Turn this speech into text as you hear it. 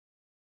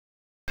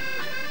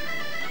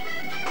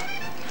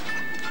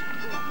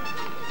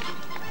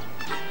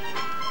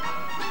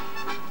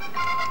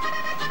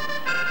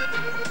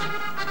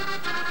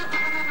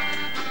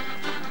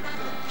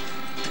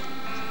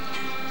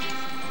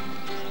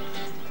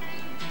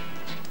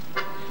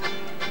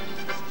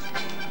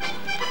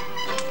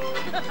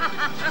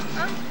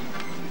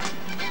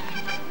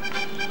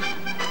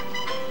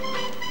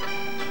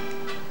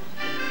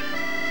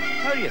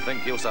you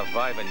think he'll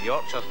survive in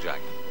Yorkshire, Jack?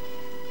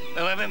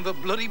 I'll have him for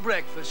bloody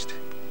breakfast.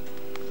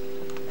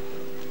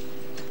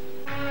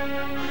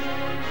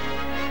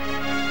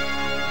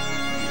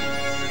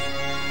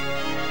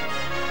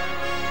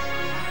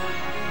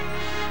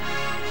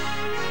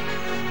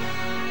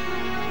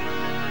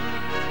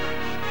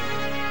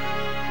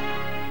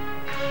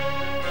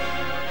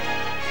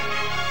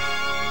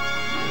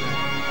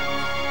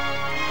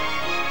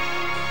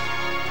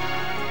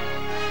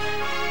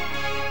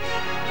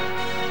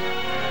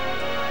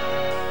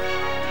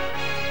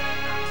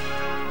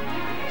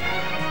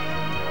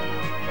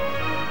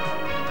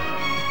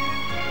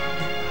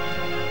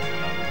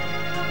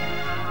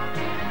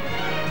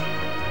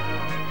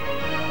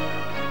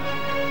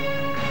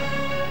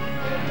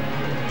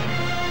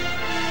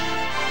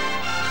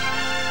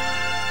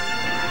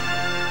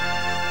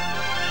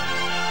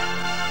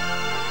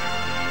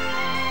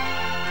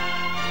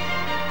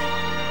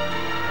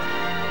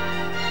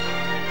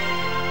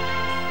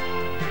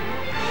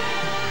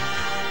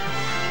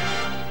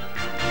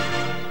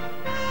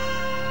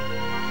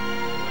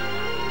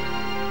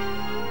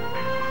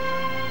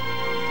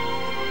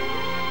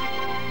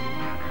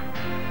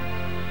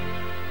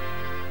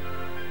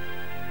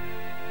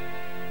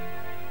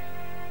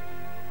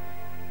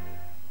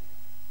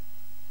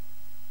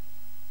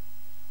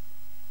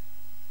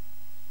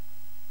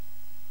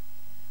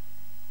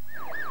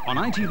 On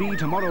ITV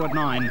tomorrow at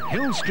 9,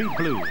 Hill Street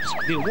Blues.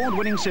 The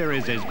award-winning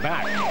series is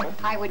back.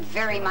 I would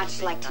very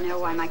much like to know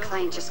why my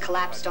client just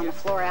collapsed on the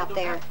floor out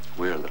there.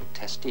 We're a little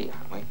testy,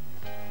 aren't we?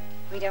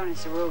 We don't,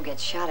 as a rule, get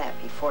shot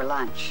at before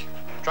lunch.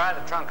 Try the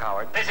trunk,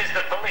 Howard. This is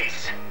the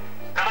police.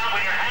 Come on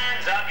with your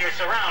hands up, you're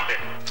surrounded.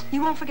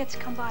 You won't forget to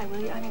come by,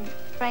 will you? I mean,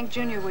 Frank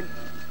Jr. would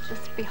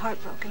just be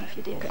heartbroken if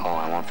you did. Oh,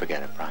 I won't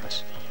forget it,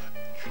 promise.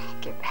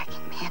 Frank, you're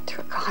backing me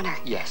into a corner.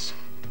 Yes.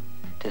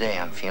 Today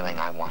I'm feeling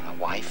I want a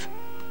wife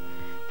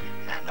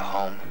and a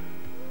home.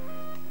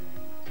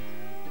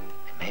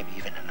 And maybe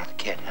even another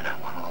kid, and I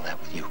want all that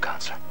with you,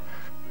 Counselor.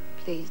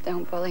 Please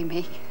don't bully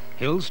me.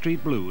 Hill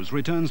Street Blues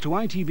returns to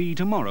ITV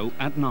tomorrow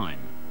at 9.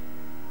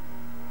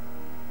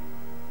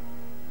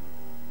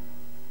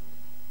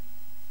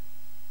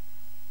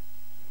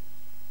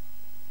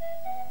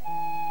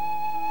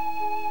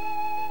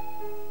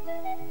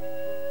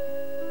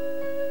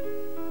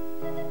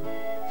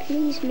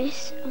 Please,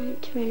 miss, I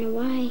want to run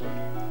away.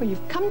 Well,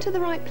 you've come to the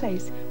right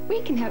place.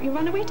 We can help you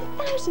run away to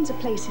thousands of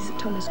places at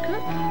Thomas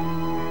Cook.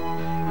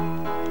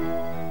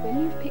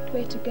 When you've picked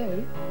where to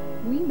go,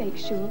 we make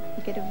sure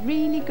you get a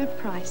really good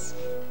price.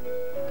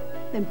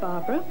 Then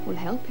Barbara will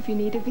help if you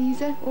need a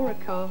visa or a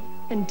car.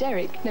 And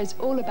Derek knows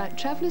all about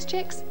traveller's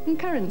checks and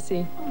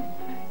currency.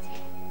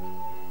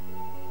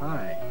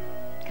 Hi.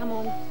 Come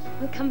on,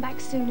 we'll come back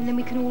soon and then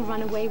we can all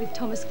run away with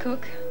Thomas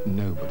Cook.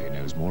 Nobody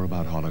knows more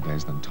about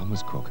holidays than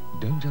Thomas Cook.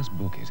 Don't just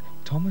book it,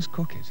 Thomas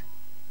Cook it.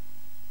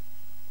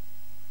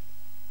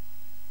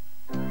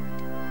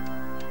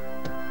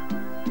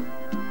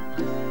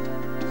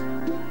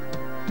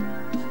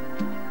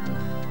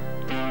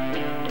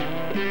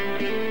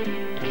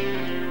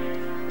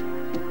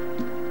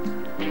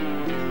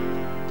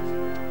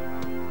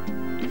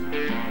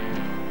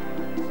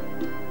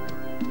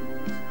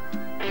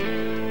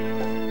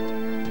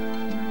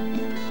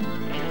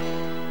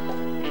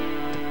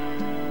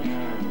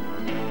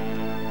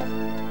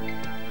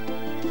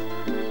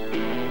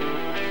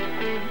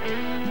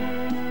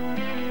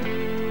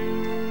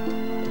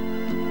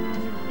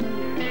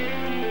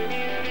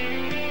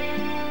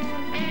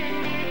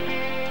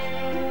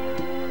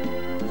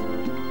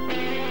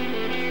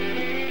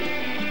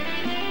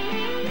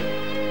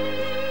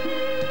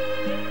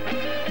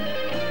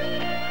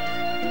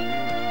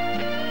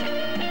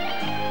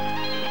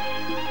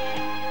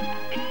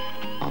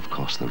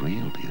 The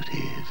real beauty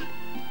is,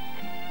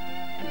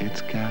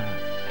 it's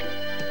gas.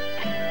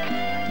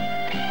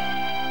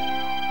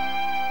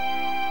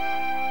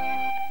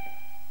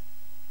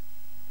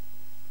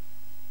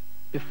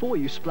 Before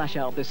you splash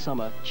out this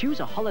summer, choose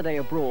a holiday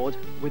abroad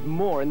with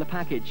more in the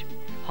package.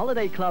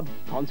 Holiday Club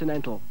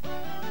Pontinental.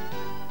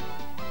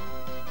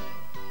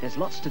 There's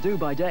lots to do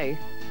by day,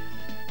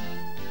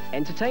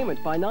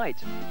 entertainment by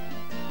night,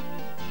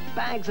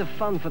 bags of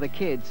fun for the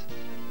kids,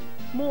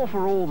 more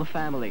for all the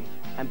family.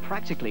 And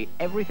practically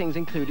everything's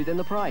included in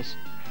the price.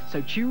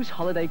 So choose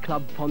Holiday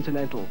Club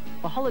Pontinental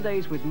for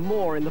holidays with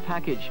more in the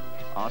package.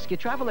 Ask your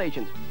travel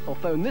agent or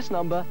phone this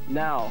number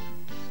now.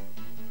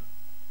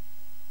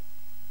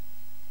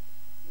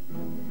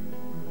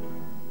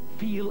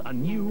 Feel a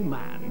new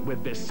man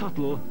with this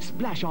subtle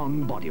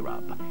splash-on body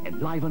rub.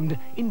 Enlivened,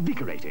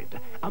 invigorated.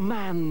 A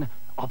man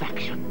of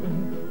action.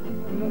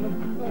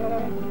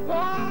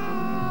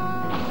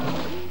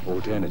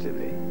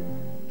 Alternatively,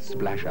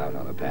 splash out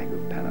on a pack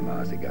of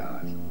Panama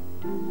cigars.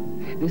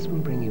 This will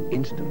bring you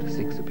instant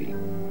six appeal,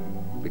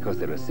 because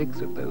there are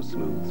 6 of those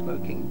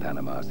smooth-smoking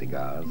Panama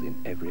cigars in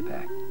every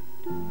pack.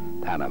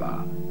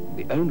 Panama,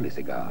 the only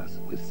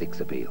cigars with 6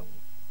 appeal.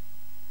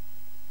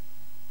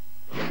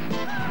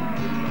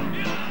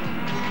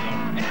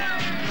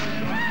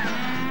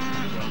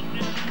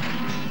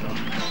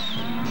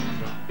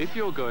 If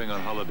you're going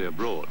on holiday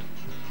abroad,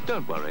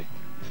 don't worry.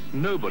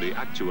 Nobody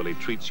actually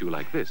treats you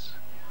like this.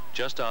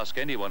 Just ask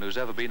anyone who's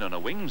ever been on a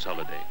Wings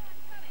holiday.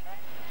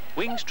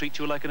 Wings treat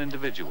you like an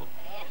individual.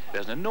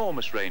 There's an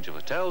enormous range of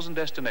hotels and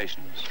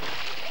destinations.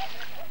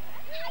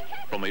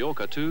 From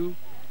Mallorca to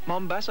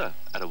Mombasa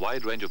at a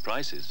wide range of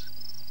prices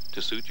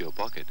to suit your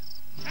pocket.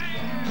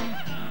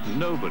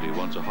 Nobody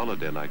wants a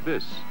holiday like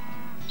this.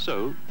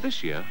 So,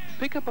 this year,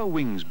 pick up a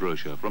Wings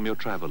brochure from your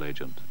travel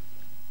agent.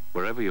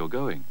 Wherever you're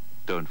going,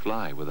 don't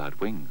fly without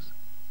wings.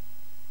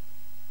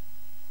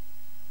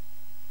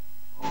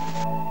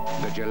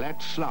 The Gillette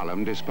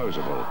Slalom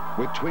disposable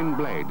with twin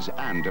blades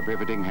and a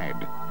pivoting head.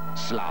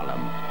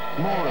 Slalom.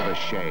 More of a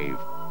shave,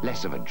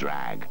 less of a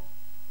drag.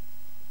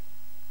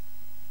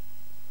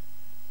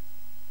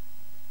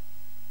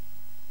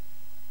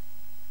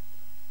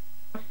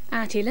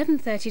 At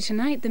 11:30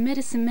 tonight, the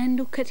medicine men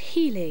look at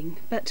healing,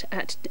 but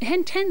at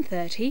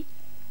 10:30...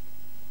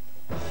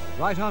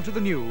 Right after the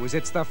news,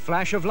 it's the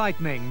flash of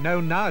lightning,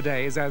 known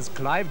nowadays as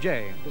Clive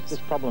James. It's this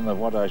problem of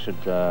what I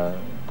should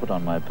put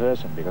on my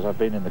person, because I've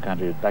been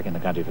back in the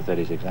country for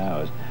 36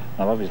 hours, and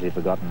I've obviously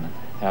forgotten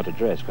how to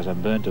dress, because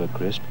I'm burnt to a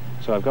crisp,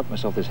 so I've got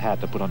myself this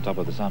hat to put on top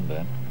of the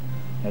sunburn.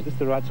 Now, is this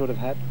the right sort of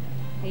hat?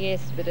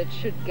 Yes, but it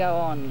should go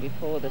on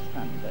before the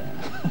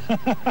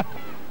sunburn.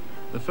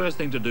 The first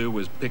thing to do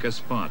was pick a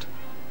spot.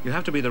 You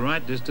have to be the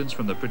right distance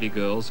from the pretty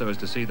girls so as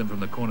to see them from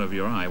the corner of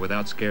your eye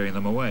without scaring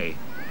them away.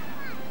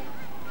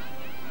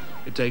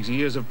 It takes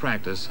years of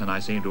practice, and I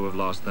seem to have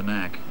lost the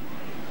knack.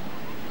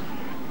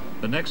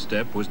 The next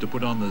step was to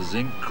put on the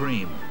zinc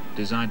cream,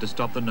 designed to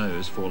stop the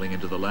nose falling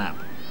into the lap.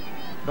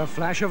 The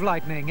flash of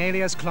lightning,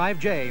 alias Clive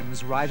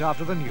James, right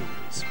after the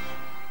news.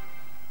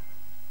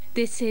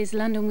 This is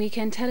London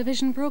Weekend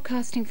Television,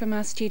 broadcasting from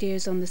our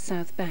studios on the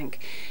South Bank.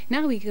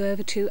 Now we go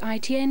over to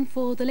ITN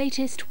for the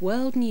latest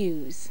world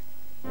news.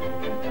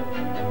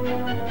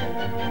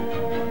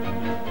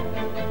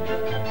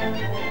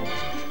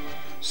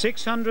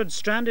 600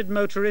 stranded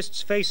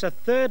motorists face a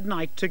third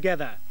night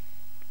together.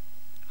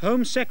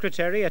 Home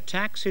Secretary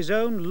attacks his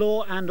own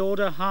law and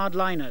order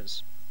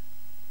hardliners.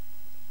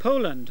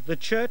 Poland, the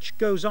church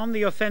goes on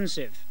the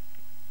offensive.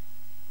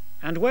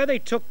 And where they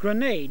took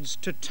grenades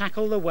to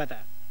tackle the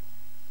weather.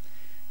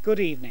 Good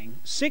evening.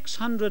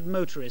 600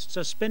 motorists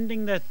are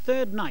spending their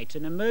third night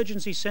in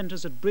emergency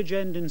centres at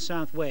Bridgend in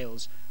South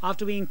Wales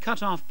after being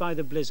cut off by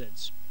the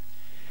blizzards.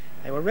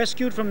 They were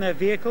rescued from their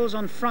vehicles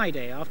on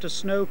Friday after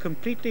snow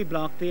completely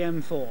blocked the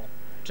M4.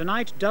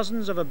 Tonight,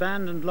 dozens of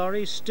abandoned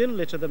lorries still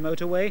litter the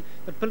motorway,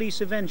 but police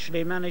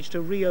eventually managed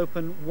to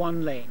reopen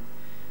one lane.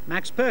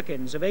 Max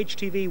Perkins of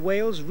ITV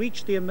Wales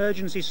reached the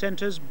emergency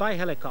centres by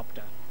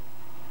helicopter.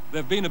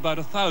 There have been about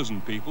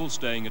 1,000 people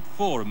staying at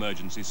 4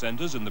 emergency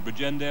centres in the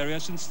Bridgend area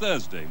since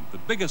Thursday, the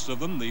biggest of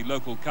them, the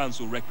local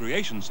council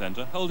recreation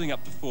centre, holding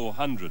up to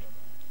 400.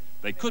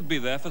 They could be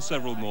there for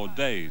several more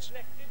days.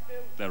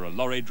 There are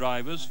lorry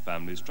drivers,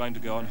 families trying to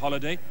go on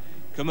holiday,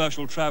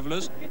 commercial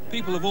travellers,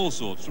 people of all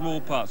sorts from all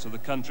parts of the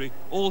country,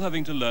 all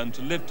having to learn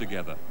to live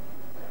together.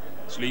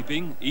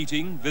 Sleeping,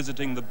 eating,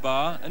 visiting the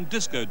bar and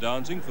disco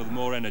dancing for the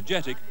more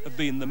energetic have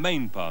been the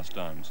main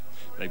pastimes.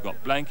 They've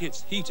got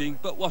blankets, heating,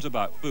 but what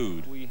about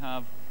food? We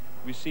have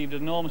received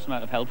an enormous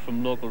amount of help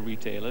from local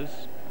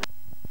retailers.